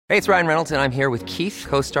Hey, it's Ryan Reynolds, and I'm here with Keith,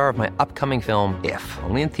 co-star of my upcoming film, If,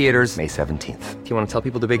 only in theaters May 17th. Do you want to tell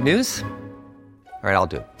people the big news? All right, I'll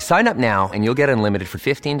do it. Sign up now and you'll get unlimited for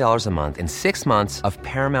 $15 a month and 6 months of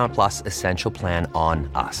Paramount Plus Essential Plan on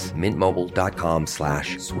us.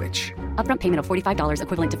 MintMobile.com/switch. Upfront payment of $45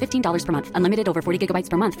 equivalent to $15 per month. Unlimited over 40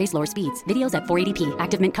 gigabytes per month. Face lower speeds. Videos at 480p.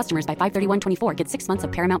 Active Mint customers by 531.24 get 6 months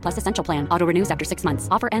of Paramount Plus Essential Plan. Auto renews after 6 months.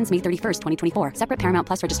 Offer ends May 31st, 2024. Separate Paramount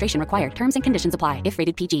Plus registration required. Terms and conditions apply if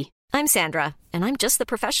rated PG. I'm Sandra, and I'm just the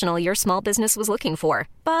professional your small business was looking for.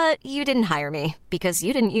 But you didn't hire me because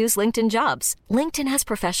you didn't use LinkedIn Jobs. LinkedIn has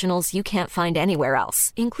professionals you can't find anywhere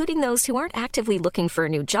else, including those who aren't actively looking for a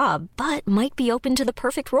new job, but might be open to the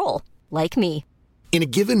perfect role, like me. In a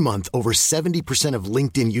given month, over 70% of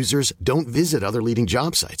LinkedIn users don't visit other leading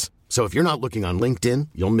job sites. So if you're not looking on LinkedIn,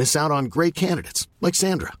 you'll miss out on great candidates like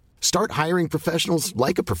Sandra. Start hiring professionals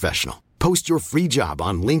like a professional. Post your free job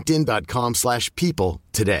on linkedin.com/people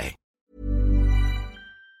today.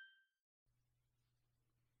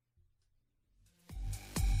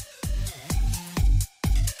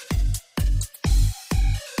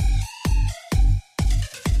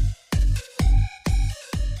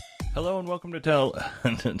 Hello and welcome to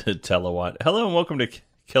Telewatt. Hello and welcome to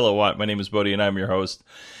Kilowatt. My name is Bodie and I'm your host.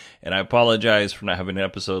 And I apologize for not having an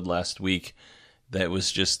episode last week. That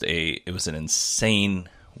was just it was an insane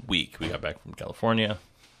week. We got back from California.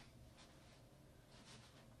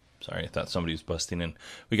 Sorry, I thought somebody was busting in.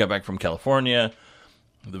 We got back from California.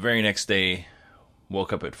 The very next day,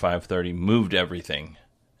 woke up at 5:30, moved everything.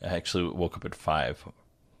 I actually woke up at 5.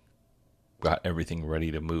 Got everything ready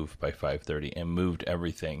to move by 5:30 and moved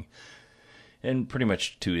everything in pretty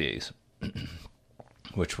much 2 days,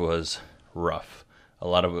 which was rough. A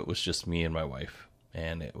lot of it was just me and my wife,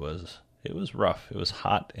 and it was rough. It was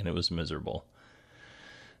hot and it was miserable.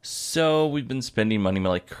 So we've been spending money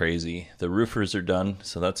like crazy. The roofers are done,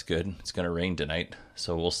 so that's good. It's going to rain tonight,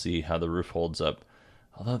 so we'll see how the roof holds up.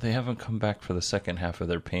 Although they haven't come back for the second half of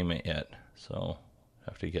their payment yet, so I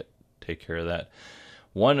have to take care of that.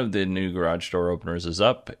 One of the new garage door openers is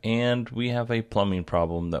up, and we have a plumbing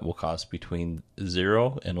problem that will cost between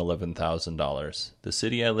 $0 and $11,000. The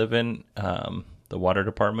city I live in, the water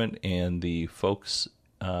department, and the folks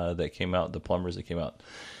that came out, the plumbers that came out,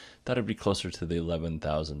 thought it'd be closer to the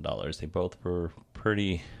 $11,000. They both felt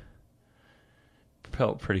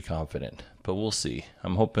pretty confident, but we'll see.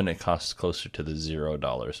 I'm hoping it costs closer to the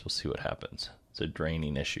 $0. We'll see what happens. It's a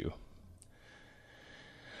draining issue.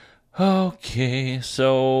 Okay,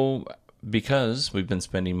 so because we've been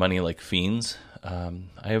spending money like fiends, I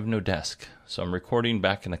have no desk, so I'm recording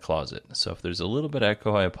back in the closet. So if there's a little bit of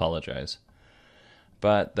echo, I apologize.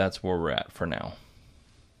 But that's where we're at for now.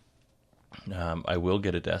 I will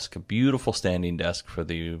get a desk, a beautiful standing desk for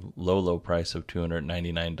the low price of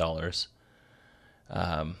 $299.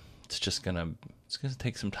 It's gonna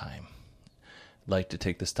take some time. I'd like to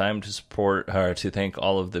take this time to thank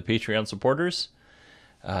all of the Patreon supporters.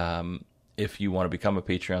 If you want to become a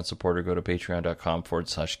Patreon supporter, go to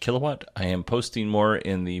patreon.com/kilowatt. I am posting more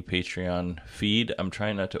in the Patreon feed. I'm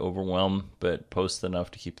trying not to overwhelm, but post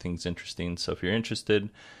enough to keep things interesting. So if you're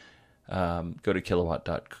interested, go to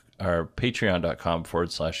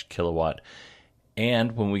patreon.com/kilowatt.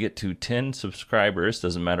 And when we get to 10 subscribers,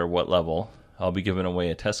 doesn't matter what level, I'll be giving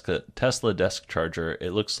away a Tesla desk charger.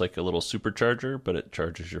 It looks like a little supercharger, but it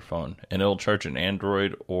charges your phone. And it'll charge an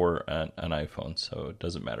Android or an iPhone, so it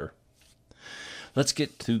doesn't matter. Let's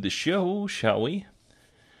get to the show, shall we?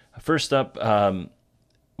 First up,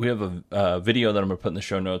 we have a video that I'm going to put in the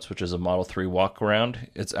show notes, which is a Model 3 walk around.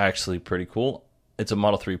 It's actually pretty cool. It's a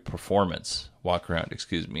Model 3 performance walk around,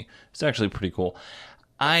 excuse me. It's actually pretty cool.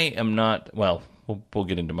 I am not, well, we'll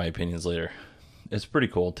get into my opinions later. It's pretty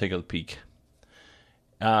cool. Take a peek.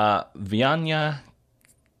 Vanya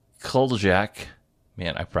Koljak,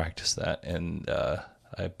 man, I practiced that and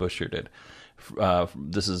I butchered it.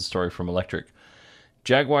 This is a story from Electric.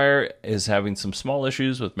 Jaguar is having some small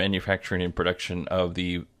issues with manufacturing and production of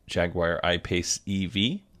the Jaguar I-Pace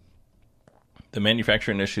EV. The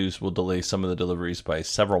manufacturing issues will delay some of the deliveries by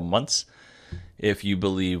several months, if you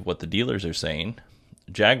believe what the dealers are saying.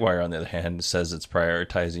 Jaguar, on the other hand, says it's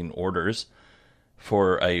prioritizing orders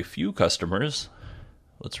for a few customers.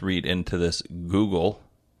 Let's read into this. Google,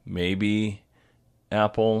 maybe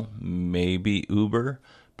Apple, maybe Uber,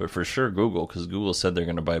 but for sure Google, because Google said they're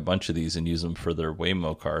going to buy a bunch of these and use them for their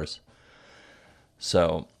Waymo cars.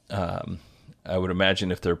 So I would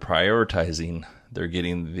imagine if they're prioritizing, they're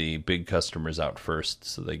getting the big customers out first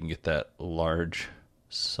so they can get that large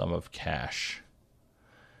sum of cash.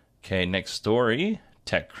 Okay, next story,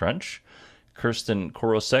 TechCrunch. Kirsten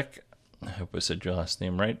Korosek, I hope I said your last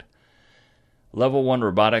name right, Level 1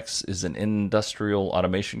 Robotics is an industrial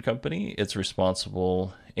automation company. It's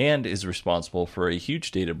responsible for a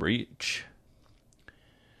huge data breach.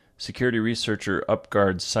 Security researcher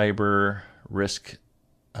UpGuard Cyber Risk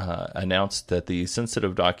announced that the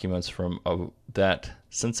sensitive documents from over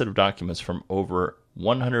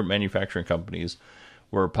 100 manufacturing companies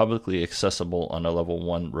were publicly accessible on a Level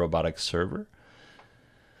 1 Robotics server.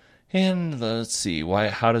 And let's see,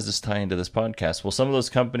 how does this tie into this podcast? Well, some of those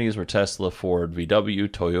companies were Tesla, Ford, VW,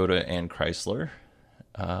 Toyota, and Chrysler.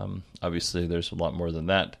 Obviously, there's a lot more than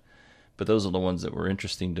that, but those are the ones that were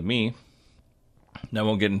interesting to me. Now, I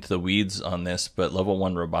won't get into the weeds on this, but Level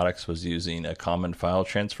 1 Robotics was using a common file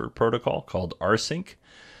transfer protocol called rsync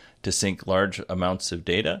to sync large amounts of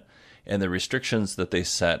data, and the restrictions that they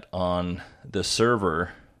set on the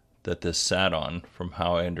server that this sat on, from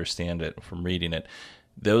how I understand it, from reading it,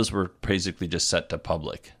 those were basically just set to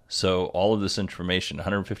public. So all of this information,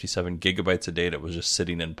 157 gigabytes of data, was just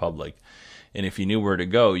sitting in public. And if you knew where to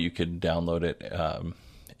go, you could download it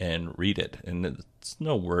and read it. And it's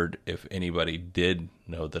no word if anybody did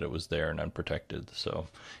know that it was there and unprotected. So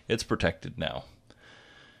it's protected now.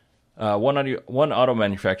 One auto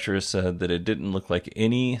manufacturer said that it didn't look like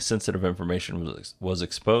any sensitive information was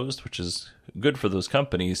exposed, which is good for those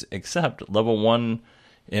companies, except Level 1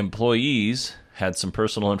 employees had some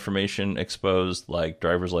personal information exposed, like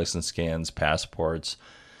driver's license scans, passports.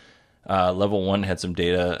 Level 1 had some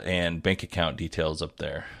data and bank account details up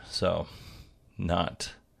there. So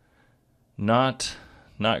not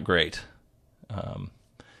great. I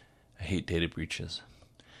hate data breaches.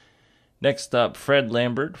 Next up, Fred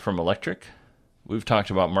Lambert from Electric. We've talked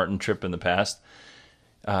about Martin Tripp in the past.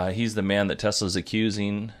 He's the man that Tesla's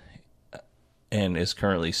accusing and is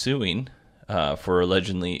currently suing for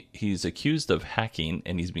allegedly, he's accused of hacking,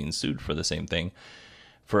 and he's being sued for the same thing,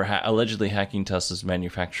 for allegedly hacking Tesla's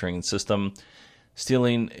manufacturing system,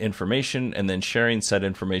 stealing information, and then sharing said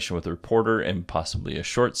information with a reporter and possibly a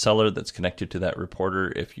short seller that's connected to that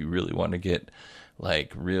reporter, if you really want to get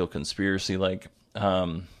like real conspiracy like.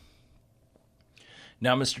 Now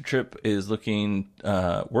Mr. Tripp is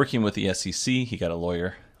working with the SEC. He got a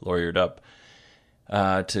lawyered up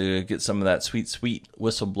to get some of that sweet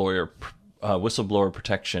whistleblower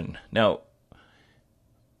protection. Now,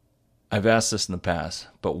 I've asked this in the past,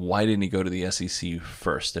 but why didn't he go to the SEC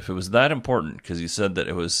first? If it was that important, because he said that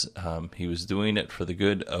it was he was doing it for the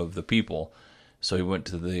good of the people, so he went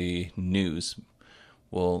to the news.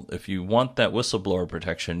 Well, if you want that whistleblower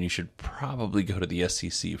protection, you should probably go to the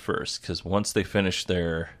SEC first, because once they finish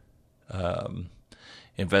their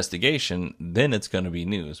investigation, then it's going to be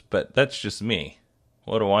news. But that's just me.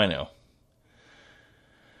 What do I know?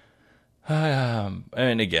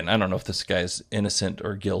 And again, I don't know if this guy's innocent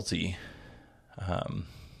or guilty.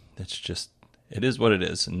 It is what it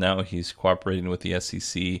is. And now he's cooperating with the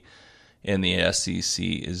SEC, and the SEC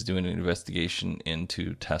is doing an investigation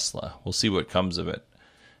into Tesla. We'll see what comes of it.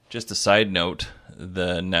 Just a side note,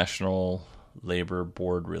 the National Labor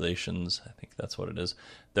Board Relations, I think that's what it is,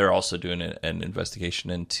 they're also doing an investigation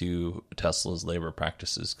into Tesla's labor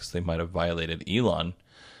practices because they might have violated Elon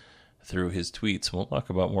through his tweets. We'll talk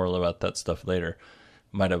more about that stuff later.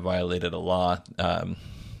 Might have violated a law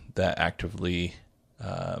that actively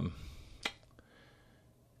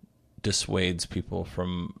dissuades people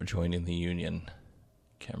from joining the union.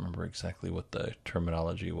 Can't remember exactly what the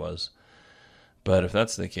terminology was. But if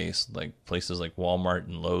that's the case, like places like Walmart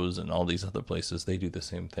and Lowe's and all these other places, they do the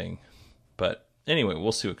same thing. But anyway,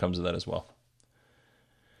 we'll see what comes of that as well.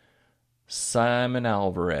 Simon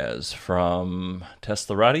Alvarez from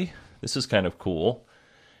Teslarati. This is kind of cool.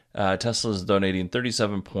 Tesla is donating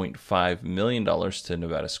 $37.5 million to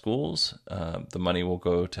Nevada schools. The money will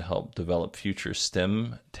go to help develop future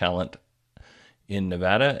STEM talent in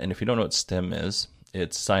Nevada. And if you don't know what STEM is,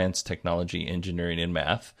 it's science, technology, engineering, and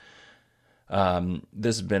math.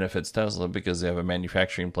 This benefits Tesla because they have a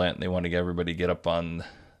manufacturing plant and they want to get everybody get up on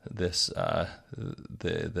this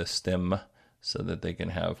the STEM so that they can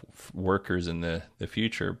have workers in the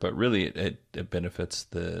future. But really, it benefits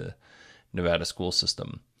the Nevada school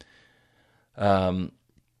system.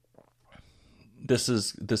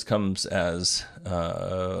 This comes as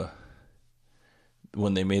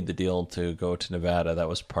when they made the deal to go to Nevada, that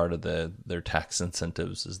was part of their tax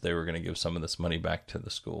incentives, is they were going to give some of this money back to the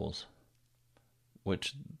schools,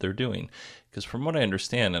 which they're doing. Because from what I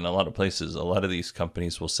understand, in a lot of places, a lot of these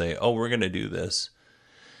companies will say, oh, we're going to do this,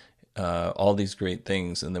 all these great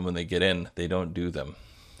things, and then when they get in, they don't do them.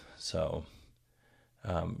 So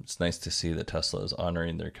it's nice to see that Tesla is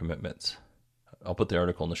honoring their commitments. I'll put the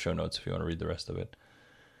article in the show notes if you want to read the rest of it.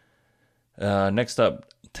 Next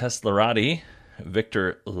up, Teslarati,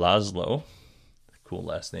 Victor Laszlo. cool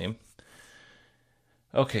last name.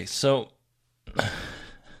 Okay, so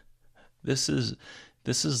this is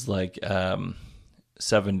like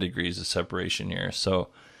 7 degrees of separation here. So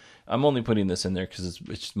I'm only putting this in there because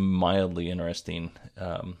it's mildly interesting.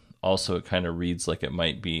 Also, it kind of reads like it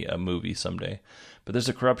might be a movie someday. But there's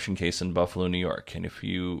a corruption case in Buffalo, New York. And if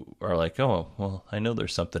you are like, oh, well, I know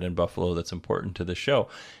there's something in Buffalo that's important to the show.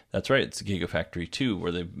 That's right. It's Gigafactory 2,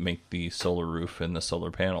 where they make the solar roof and the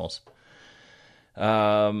solar panels.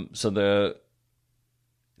 So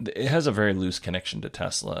it has a very loose connection to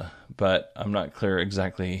Tesla, but I'm not clear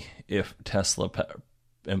exactly if Tesla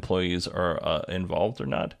employees are involved or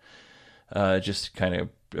not. It just kind of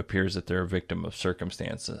appears that they're a victim of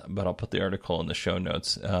circumstance, but I'll put the article in the show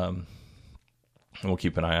notes. We'll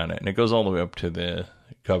keep an eye on it. And it goes all the way up to the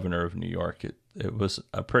governor of New York. It was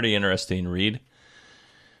a pretty interesting read,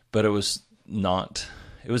 but it was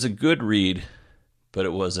a good read, but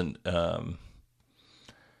it wasn't, there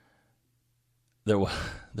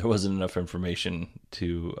wasn't enough information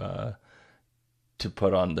to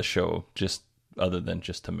put on the show, just other than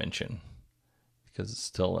just to mention, because it's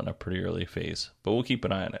still in a pretty early phase, but we'll keep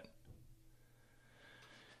an eye on it.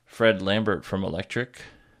 Fred Lambert from Electric.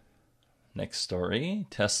 Next story.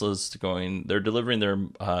 They're delivering their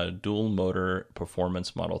dual motor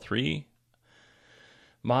performance Model 3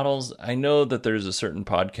 models. I know that there's a certain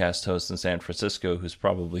podcast host in San Francisco who's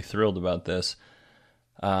probably thrilled about this.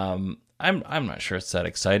 I'm not sure it's that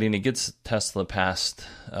exciting. It gets Tesla past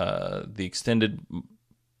the extended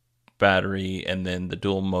battery and then the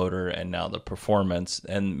dual motor and now the performance,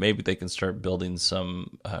 and maybe they can start building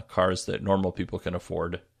some cars that normal people can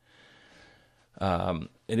afford.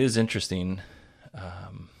 It is interesting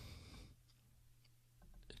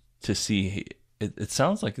to see. It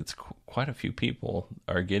sounds like it's quite a few people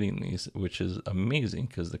are getting these, which is amazing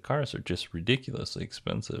because the cars are just ridiculously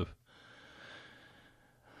expensive.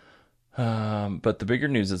 But the bigger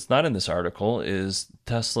news that's not in this article is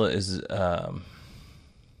Tesla is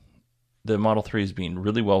the Model 3 is being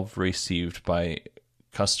really well received by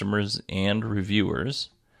customers and reviewers,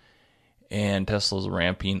 and Tesla's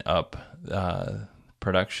ramping up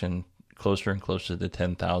production closer and closer to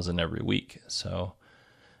 10,000 every week. So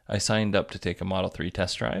I signed up to take a Model 3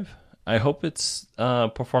 test drive. I hope it's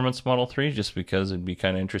performance Model 3 just because it'd be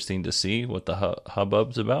kind of interesting to see what the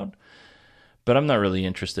hubbub's about. But I'm not really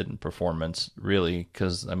interested in performance, really,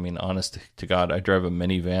 because, I mean, honest to God, I drive a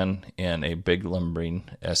minivan and a big lumbering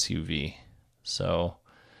SUV. So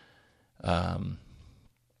the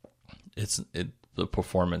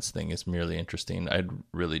performance thing is merely interesting. I'd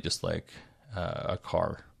really just like a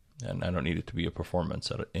car, and I don't need it to be a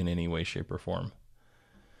performance in any way, shape, or form.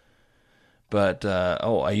 But,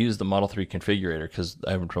 I used the Model 3 configurator because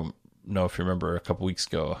I don't know if you remember a couple weeks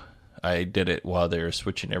ago, I did it while they were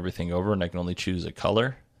switching everything over, and I can only choose a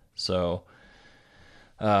color. So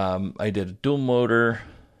I did a dual motor,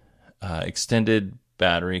 extended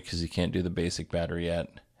battery, because you can't do the basic battery yet.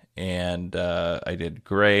 And I did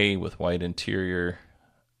gray with white interior.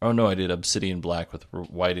 Oh, no, I did obsidian black with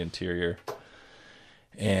white interior.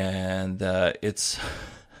 And it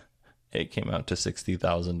came out to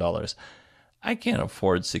 $60,000. I can't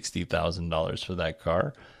afford $60,000 for that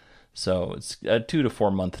car. So it's a 2 to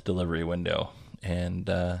 4 month delivery window. And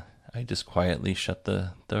I just quietly shut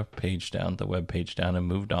the page down, the web page down, and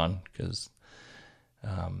moved on because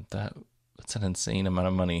that's an insane amount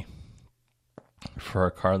of money for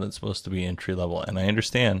a car that's supposed to be entry level. And I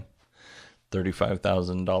understand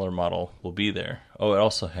 $35,000 model will be there. Oh, it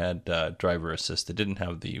also had driver assist. It didn't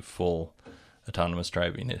have the full autonomous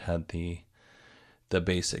driving. It had the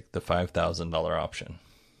basic, the $5,000 option.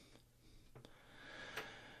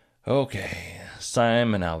 Okay,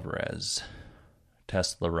 Simon Alvarez,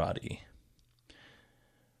 Teslarati.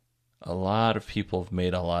 A lot of people have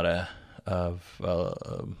made a lot out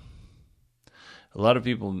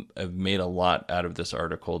of this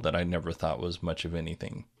article that I never thought was much of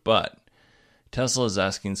anything. But Tesla is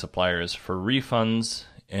asking suppliers for refunds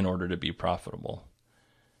in order to be profitable.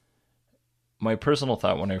 My personal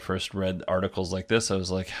thought when I first read articles like this, I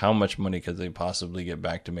was like, how much money could they possibly get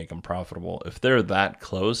back to make them profitable? If they're that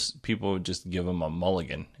close, people would just give them a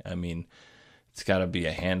mulligan. I mean, it's got to be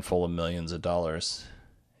a handful of millions of dollars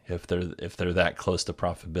if they're that close to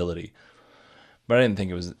profitability. But I didn't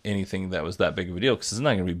think it was anything that was that big of a deal because it's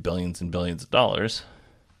not going to be billions and billions of dollars,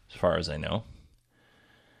 as far as I know.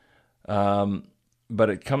 But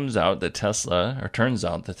it turns out that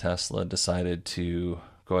Tesla decided to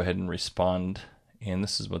go ahead and respond, and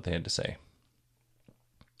this is what they had to say.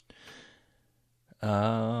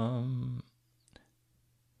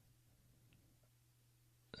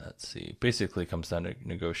 let's see, basically comes down to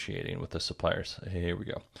negotiating with the suppliers. Here we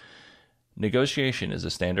go. Negotiation is a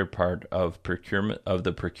standard part of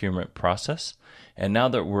the procurement process, and now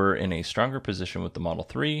that we're in a stronger position with the Model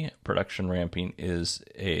 3, production ramping it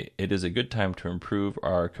is a good time to improve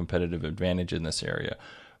our competitive advantage in this area.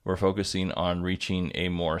 We're focusing on reaching a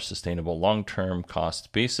more sustainable long-term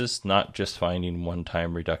cost basis, not just finding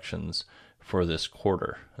one-time reductions for this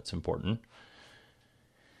quarter. That's important.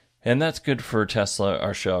 And that's good for Tesla,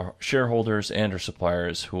 our shareholders, and our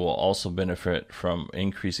suppliers, who will also benefit from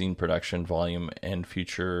increasing production volume and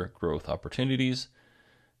future growth opportunities.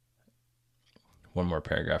 One more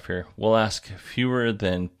paragraph here. We'll ask fewer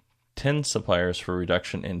than 10 suppliers for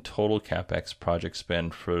reduction in total CapEx project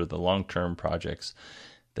spend for the long-term projects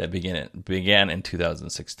that began in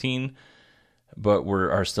 2016, but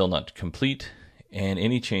are still not complete, and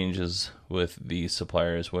any changes with these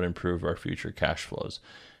suppliers would improve our future cash flows.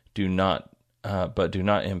 Do not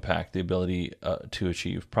impact the ability to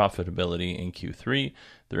achieve profitability in Q3.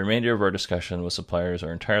 The remainder of our discussion with suppliers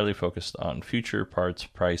are entirely focused on future parts,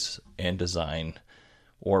 price, and design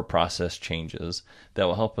or process changes that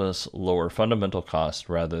will help us lower fundamental costs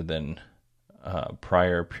rather than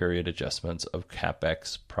prior period adjustments of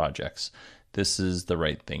CapEx projects. This is the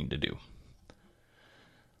right thing to do.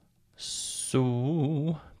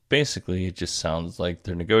 So basically, it just sounds like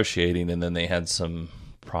they're negotiating, and then they had some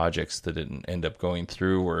projects that didn't end up going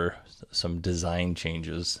through, or some design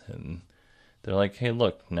changes, and they're like, hey,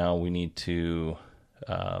 look, now we need to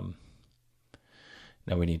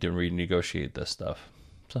renegotiate this stuff.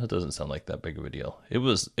 So it doesn't sound like that big of a deal. It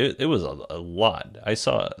was a lot. I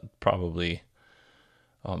saw probably,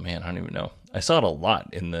 oh man, I don't even know. I saw it a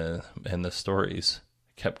lot in the stories.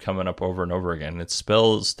 It kept coming up over and over again. It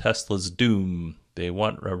spells Tesla's doom. They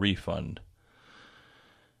want a refund.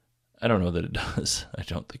 I don't know that it does. I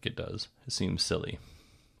don't think it does. It seems silly.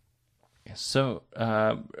 So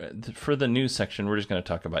for the news section, we're just going to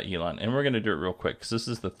talk about Elon. And we're going to do it real quick, because this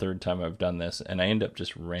is the third time I've done this, and I end up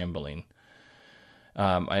just rambling.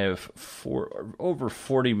 I have over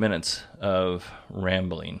 40 minutes of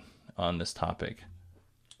rambling on this topic.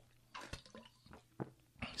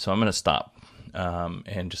 So I'm going to stop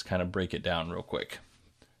and just kind of break it down real quick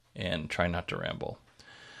and try not to ramble.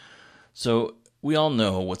 So we all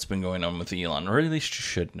know what's been going on with Elon, or at least you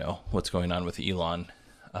should know what's going on with Elon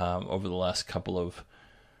over the last couple of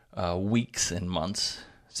weeks and months.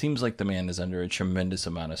 It seems like the man is under a tremendous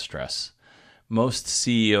amount of stress. Most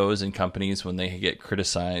CEOs and companies, when they get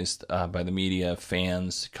criticized by the media,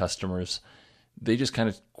 fans, customers, they just kind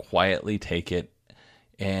of quietly take it,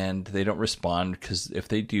 and they don't respond, because if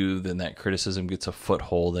they do, then that criticism gets a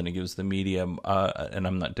foothold, and it gives the media, and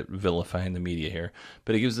I'm not vilifying the media here,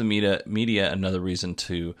 but it gives the media another reason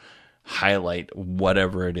to highlight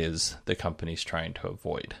whatever it is the company's trying to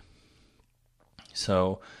avoid.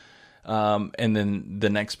 So, and then the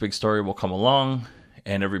next big story will come along,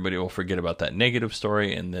 and everybody will forget about that negative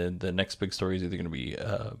story, and the next big story is either going to be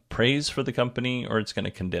praise for the company, or it's going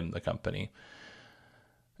to condemn the company.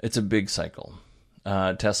 It's a big cycle.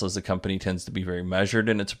 Tesla as a company tends to be very measured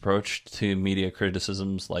in its approach to media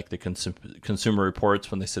criticisms, like the Consumer Reports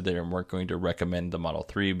when they said they weren't going to recommend the Model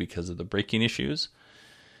 3 because of the braking issues.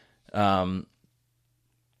 Tesla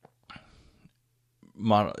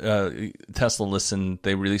listened,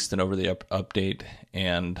 they released an over-the-update,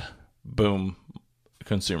 and boom,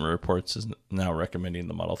 Consumer Reports is now recommending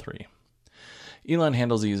the Model 3. Elon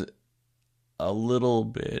handles these a little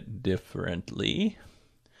bit differently.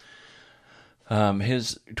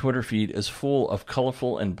 His Twitter feed is full of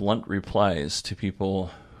colorful and blunt replies to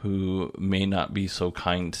people who may not be so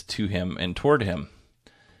kind to him and toward him.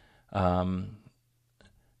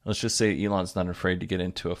 Let's just say Elon's not afraid to get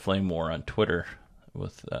into a flame war on Twitter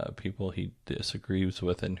with people he disagrees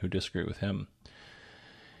with and who disagree with him.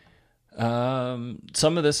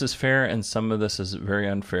 Some of this is fair, and some of this is very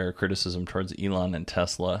unfair criticism towards Elon and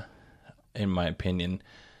Tesla, in my opinion.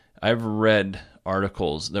 I've read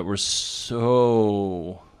articles that were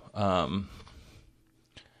so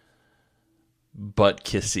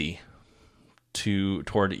butt-kissy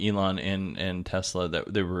toward Elon and Tesla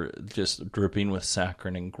that they were just dripping with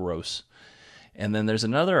saccharine and gross. And then there's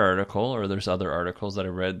another article, or there's other articles that I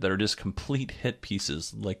read that are just complete hit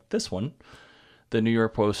pieces, like this one. The New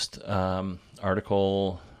York Post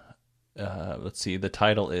article, let's see, the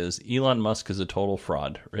title is Elon Musk is a Total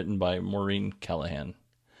Fraud, written by Maureen Callahan.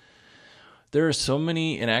 There are so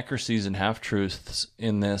many inaccuracies and half-truths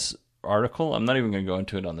in this article. I'm not even going to go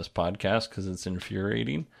into it on this podcast because it's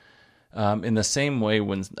infuriating. In the same way,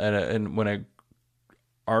 when an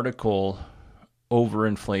article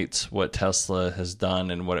overinflates what Tesla has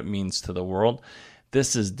done and what it means to the world,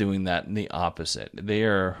 This is doing that in the opposite. They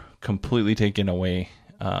are completely taking away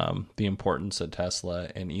the importance of Tesla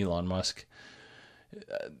and Elon Musk,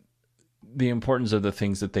 the importance of the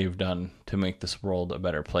things that they've done to make this world a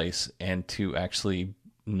better place and to actually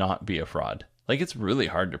not be a fraud. Like, it's really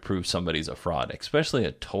hard to prove somebody's a fraud, especially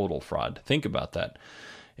a total fraud. Think about that.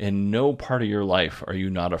 In no part of your life are you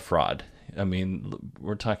not a fraud. I mean,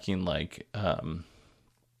 we're talking like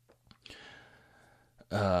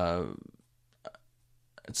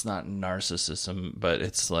it's not narcissism, but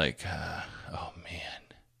it's like, oh man,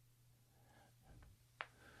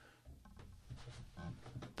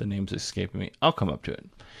 the name's escaping me. I'll come up to it.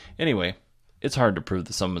 Anyway, it's hard to prove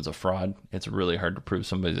that someone's a fraud. It's really hard to prove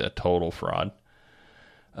somebody's a total fraud.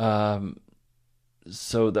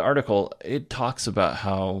 So the article, it talks about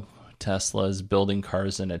how Tesla is building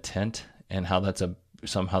cars in a tent and how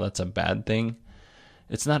somehow that's a bad thing.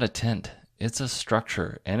 It's not a tent. It's a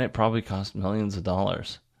structure, and it probably costs millions of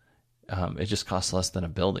dollars. It just costs less than a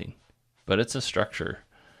building, but it's a structure.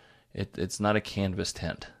 It's not a canvas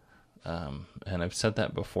tent. And I've said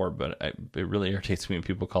that before, but it really irritates me when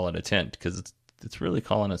people call it a tent, because it's really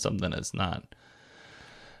calling it something it's not.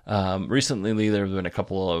 Recently, there have been a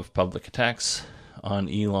couple of public attacks on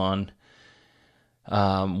Elon.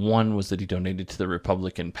 One was that he donated to the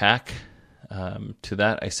Republican PAC. To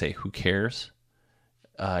that, I say, who cares?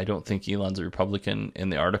 I don't think Elon's a Republican. In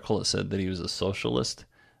the article, it said that he was a socialist.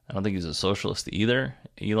 I don't think he's a socialist either.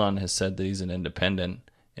 Elon has said that he's an independent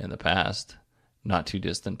in the past, not too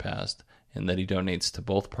distant past, and that he donates to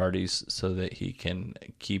both parties so that he can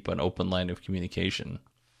keep an open line of communication.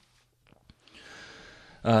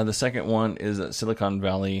 The second one is that Silicon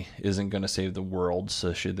Valley isn't going to save the world,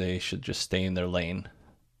 so they should just stay in their lane.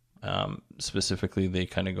 Specifically, they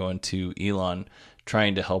kind of go into Elon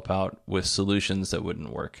trying to help out with solutions that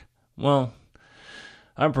wouldn't work. Well,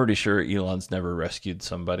 I'm pretty sure Elon's never rescued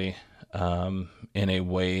somebody in a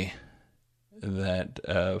way that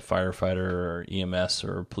a firefighter or EMS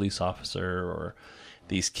or police officer or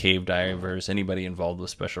these cave divers, anybody involved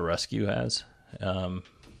with special rescue has.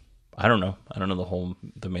 I don't know. I don't know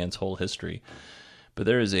the man's whole history, but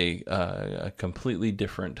there is a completely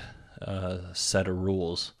different set of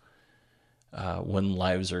rules when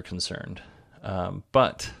lives are concerned.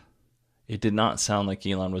 But it did not sound like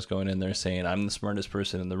Elon was going in there saying, I'm the smartest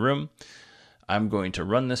person in the room. I'm going to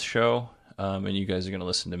run this show, and you guys are going to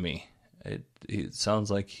listen to me. It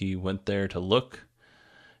sounds like he went there to look,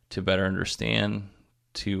 to better understand,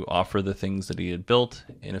 to offer the things that he had built.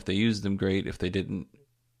 And if they used them, great. If they didn't,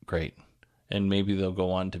 great. And maybe they'll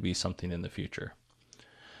go on to be something in the future.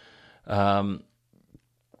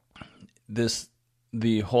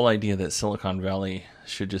 The whole idea that Silicon Valley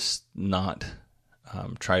should just not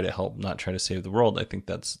try to help, not try to save the world, I think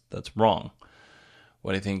that's wrong.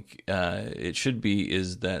 What I think it should be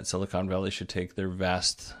is that Silicon Valley should take their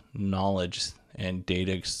vast knowledge and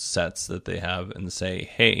data sets that they have and say,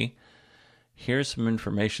 hey, here's some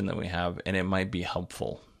information that we have, and it might be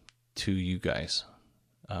helpful to you guys,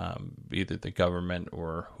 either the government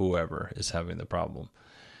or whoever is having the problem.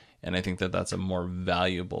 And I think that that's a more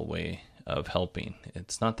valuable way of helping.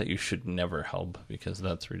 It's not that you should never help, because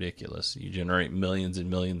that's ridiculous. You generate millions and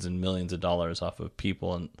millions and millions of dollars off of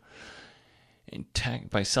people and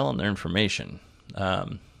by selling their information.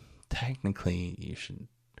 Technically, you should,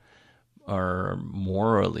 or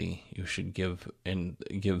morally, you should give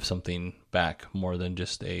something back more than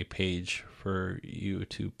just a page for you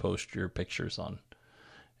to post your pictures on,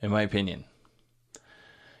 in my opinion.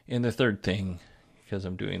 And the third thing, because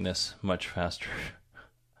I'm doing this much faster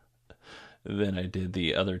than I did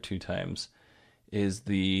the other two times, is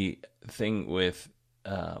the thing with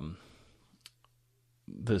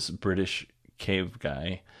this British cave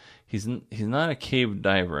guy. He's not a cave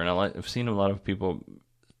diver, and I've seen a lot of people.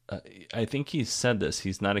 I think he said this.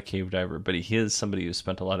 He's not a cave diver, but he is somebody who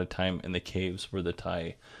spent a lot of time in the caves where the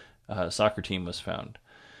Thai soccer team was found.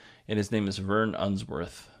 And his name is Vern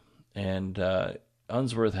Unsworth. And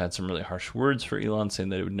Unsworth had some really harsh words for Elon, saying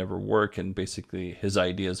that it would never work, and basically his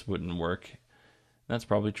ideas wouldn't work. That's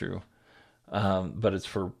probably true. But it's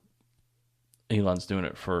for Elon's doing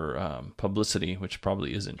it for publicity, which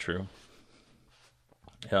probably isn't true.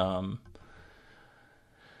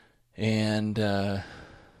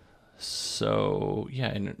 So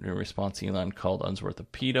yeah, in response, Elon called Unsworth a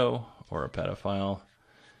pedo or a pedophile.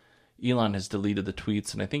 Elon has deleted the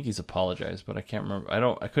tweets, and I think he's apologized, but I can't remember.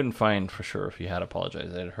 I couldn't find for sure if he had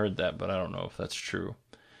apologized. I had heard that, but I don't know if that's true.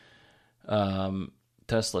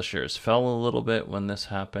 Tesla shares fell a little bit when this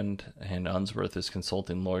happened, and Unsworth is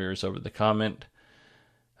consulting lawyers over the comment.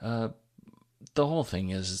 the whole thing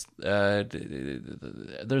is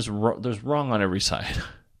there's wrong on every side.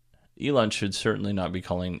 Elon should certainly not be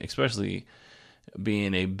calling, especially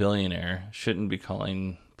being a billionaire, shouldn't be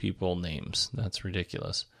calling people names. That's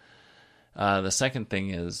ridiculous. The second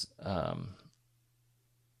thing is,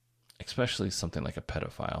 especially something like a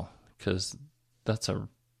pedophile, because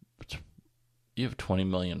you have 20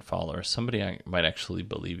 million followers. Somebody might actually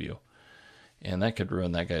believe you, and that could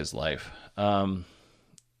ruin that guy's life. The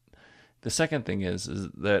second thing is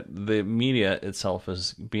that the media itself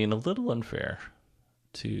is being a little unfair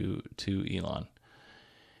to Elon,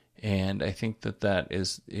 and I think that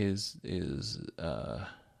is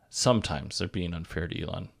sometimes they're being unfair to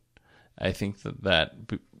Elon. I think that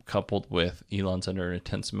coupled with Elon's under an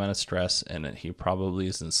intense amount of stress, and that he probably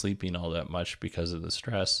isn't sleeping all that much because of the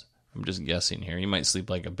stress. I'm just guessing here. He might sleep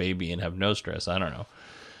like a baby and have no stress. I don't know.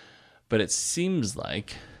 But it seems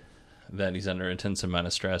like that he's under an intense amount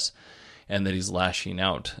of stress and that he's lashing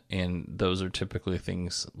out. And those are typically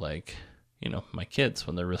things like, my kids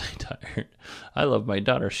when they're really tired. I love my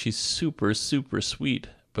daughter. She's super, super sweet.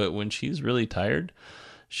 But when she's really tired,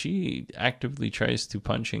 she actively tries to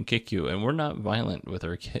punch and kick you. And we're not violent with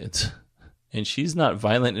our kids. And she's not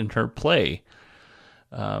violent in her play.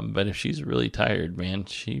 But if she's really tired, man,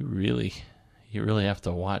 you really have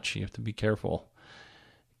to watch. You have to be careful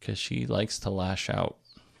because she likes to lash out.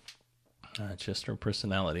 It's just her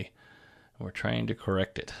personality. We're trying to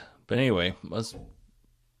correct it. But anyway,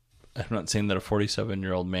 I'm not saying that a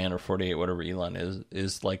 47-year-old man or 48, whatever Elon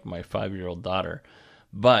is like my 5-year-old daughter,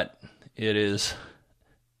 but it is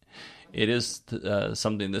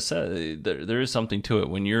something that says there is something to it.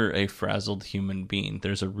 When you're a frazzled human being,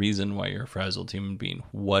 there's a reason why you're a frazzled human being.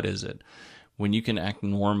 What is it? When you can act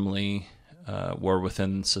normally, or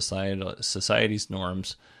within society's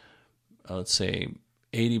norms, let's say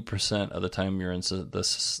 80% of the time you're in the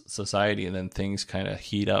society, and then things kind of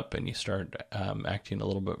heat up and you start acting a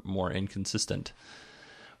little bit more inconsistent.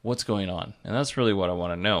 What's going on? And that's really what I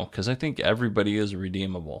want to know, because I think everybody is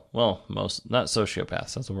redeemable. Well, not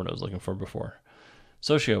sociopaths. That's the word I was looking for before.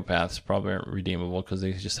 Sociopaths probably aren't redeemable because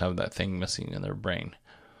they just have that thing missing in their brain.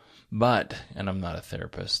 But, and I'm not a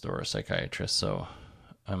therapist or a psychiatrist, so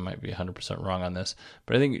I might be 100% wrong on this,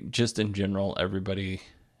 but I think just in general, everybody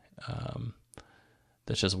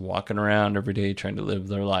that's just walking around every day trying to live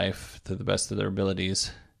their life to the best of their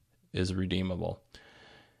abilities is redeemable.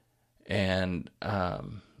 And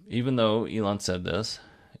even though Elon said this,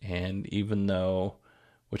 and even though,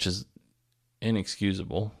 which is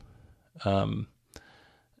inexcusable, you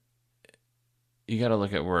got to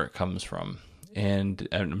look at where it comes from. And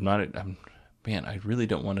I really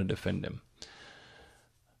don't want to defend him.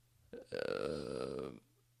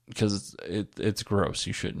 Because it's gross.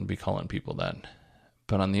 You shouldn't be calling people that.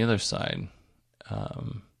 But on the other side,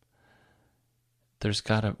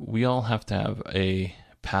 we all have to have a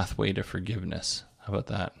pathway to forgiveness. How about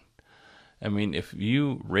that? I mean, if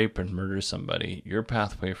you rape and murder somebody, your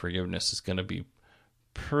pathway of forgiveness is going to be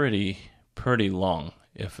pretty long,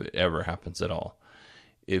 if it ever happens at all.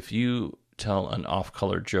 If you tell an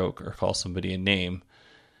off-color joke or call somebody a name,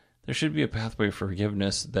 there should be a pathway for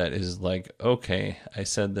forgiveness that is like, okay, I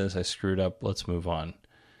said this, I screwed up, let's move on.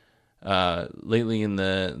 Lately in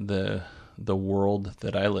the world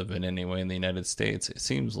that I live in anyway, in the United States, it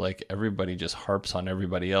seems like everybody just harps on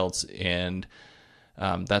everybody else, and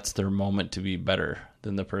that's their moment to be better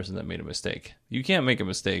than the person that made a mistake. You can't make a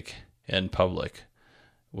mistake in public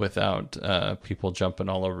without people jumping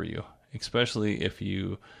all over you, especially if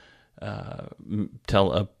you and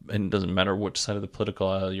it doesn't matter which side of the political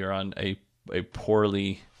aisle you're on, a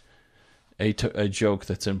joke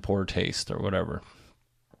that's in poor taste or whatever.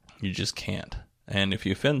 You just can't. And if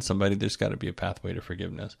you offend somebody, there's got to be a pathway to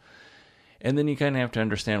forgiveness. And then you kind of have to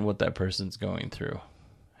understand what that person's going through.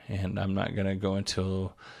 And I'm not going to go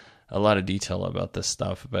into a lot of detail about this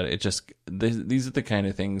stuff, but these are the kind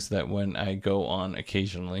of things that when I go on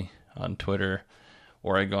occasionally on Twitter,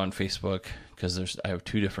 or I go on Facebook, because I have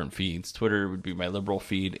two different feeds. Twitter would be my liberal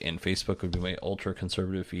feed, and Facebook would be my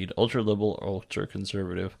ultra-conservative feed. Ultra-liberal,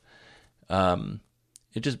 ultra-conservative. It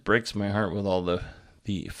just breaks my heart with all the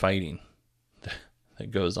fighting that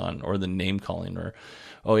goes on, or the name-calling, or,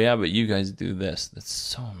 oh yeah, but you guys do this. That's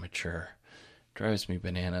so immature. Drives me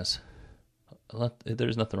bananas.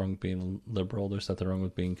 There's nothing wrong with being liberal. There's nothing wrong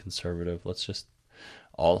with being conservative. Let's just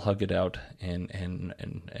all hug it out and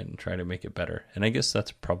try to make it better. And I guess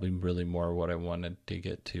that's probably really more what I wanted to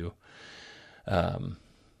get to. But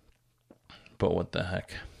what the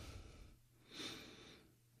heck?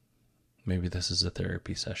 Maybe this is a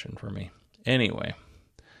therapy session for me. Anyway,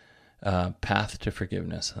 path to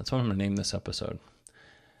forgiveness. That's what I'm going to name this episode.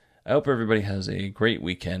 I hope everybody has a great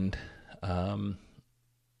weekend. And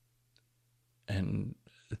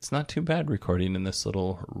it's not too bad recording in this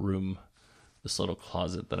little room, this little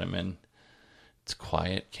closet that I'm in. It's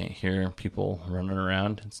quiet, can't hear people running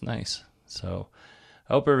around. It's nice. So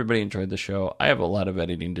I hope everybody enjoyed the show. I have a lot of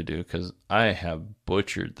editing to do because I have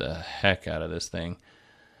butchered the heck out of this thing.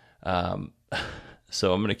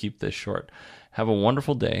 So I'm going to keep this short. Have a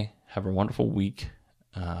wonderful day. Have a wonderful week.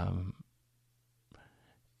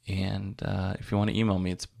 And if you want to email me,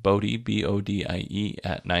 it's Bodie, BODIE,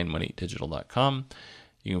 at 918digital.com.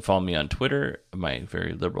 You can follow me on Twitter, my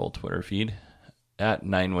very liberal Twitter feed, at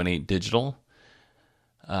 918digital.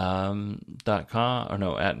 .com, or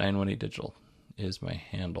no, at 918digital is my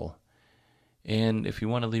handle. And if you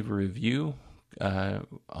want to leave a review on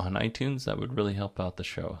iTunes, that would really help out the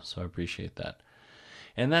show. So I appreciate that.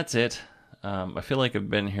 And that's it. I feel like I've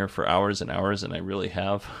been here for hours and hours, and I really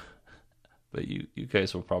have. But you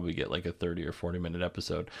guys will probably get like a 30 or 40 minute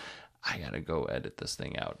episode. I gotta go edit this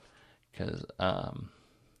thing out because there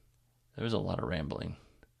was a lot of rambling.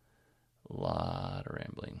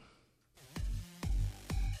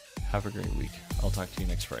 Have a great week. I'll talk to you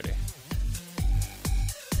next Friday.